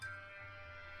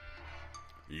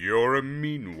You're a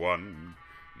mean one,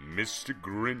 Mr.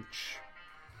 Grinch.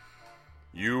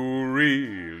 You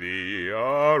really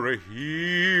are a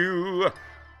heel.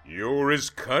 You're as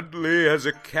cuddly as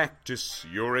a cactus.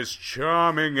 You're as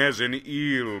charming as an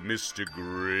eel, Mr.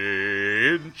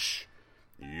 Grinch.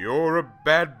 You're a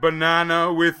bad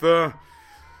banana with a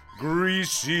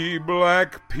greasy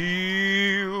black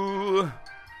peel.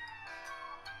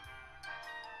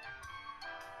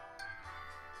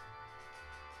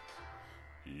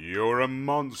 You're a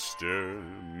monster,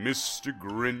 Mr.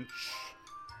 Grinch.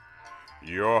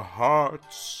 Your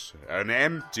heart's an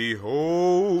empty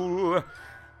hole.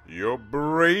 Your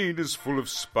brain is full of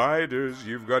spiders.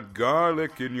 You've got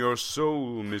garlic in your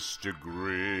soul, Mr.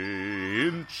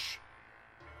 Grinch.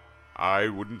 I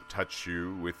wouldn't touch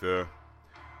you with a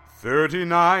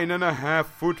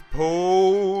 39.5-foot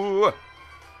pole.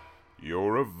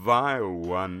 You're a vile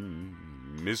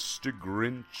one, Mr.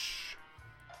 Grinch.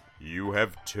 You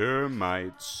have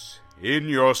termites in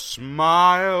your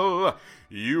smile.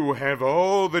 You have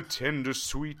all the tender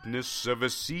sweetness of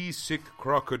a seasick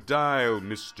crocodile,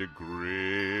 Mr.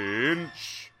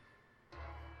 Grinch.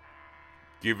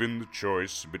 Given the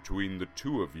choice between the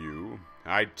two of you,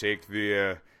 I'd take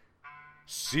the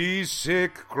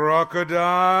seasick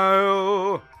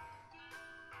crocodile.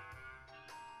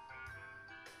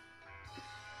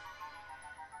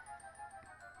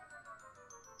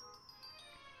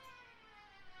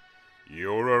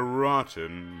 You're a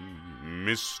rotten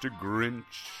Mr.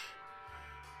 Grinch.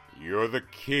 You're the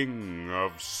king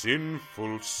of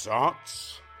sinful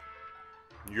sots.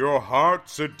 Your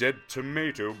heart's a dead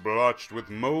tomato blotched with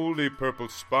moldy purple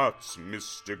spots,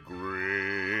 Mr.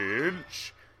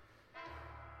 Grinch.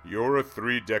 You're a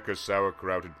 3-decker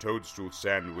sauerkraut and toadstool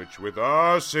sandwich with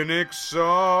arsenic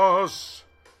sauce.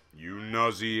 You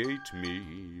nauseate me,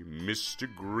 Mr.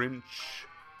 Grinch,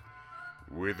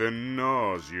 with a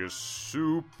nauseous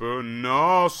super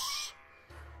nos.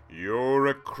 You're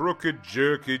a crooked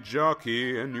jerky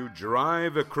jockey, and you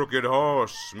drive a crooked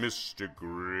horse, Mr.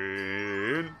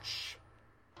 Grinch.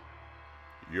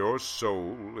 Your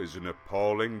soul is an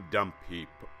appalling dump heap,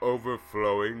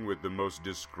 overflowing with the most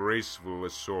disgraceful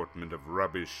assortment of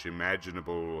rubbish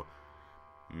imaginable,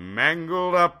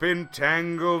 mangled up in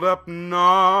tangled up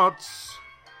knots.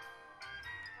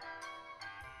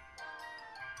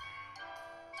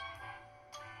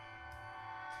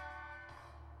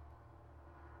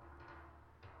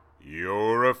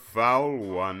 You're a foul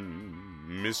one,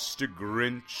 Mr.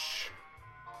 Grinch.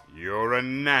 You're a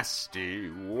nasty,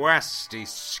 wasty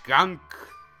skunk.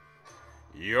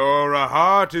 Your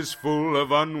heart is full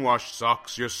of unwashed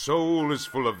socks. Your soul is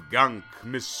full of gunk,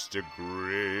 Mr.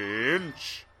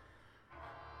 Grinch.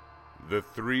 The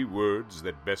 3 words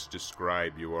that best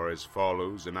describe you are as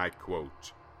follows, and I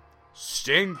quote: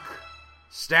 stink,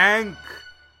 stank,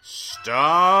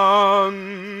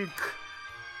 stunk.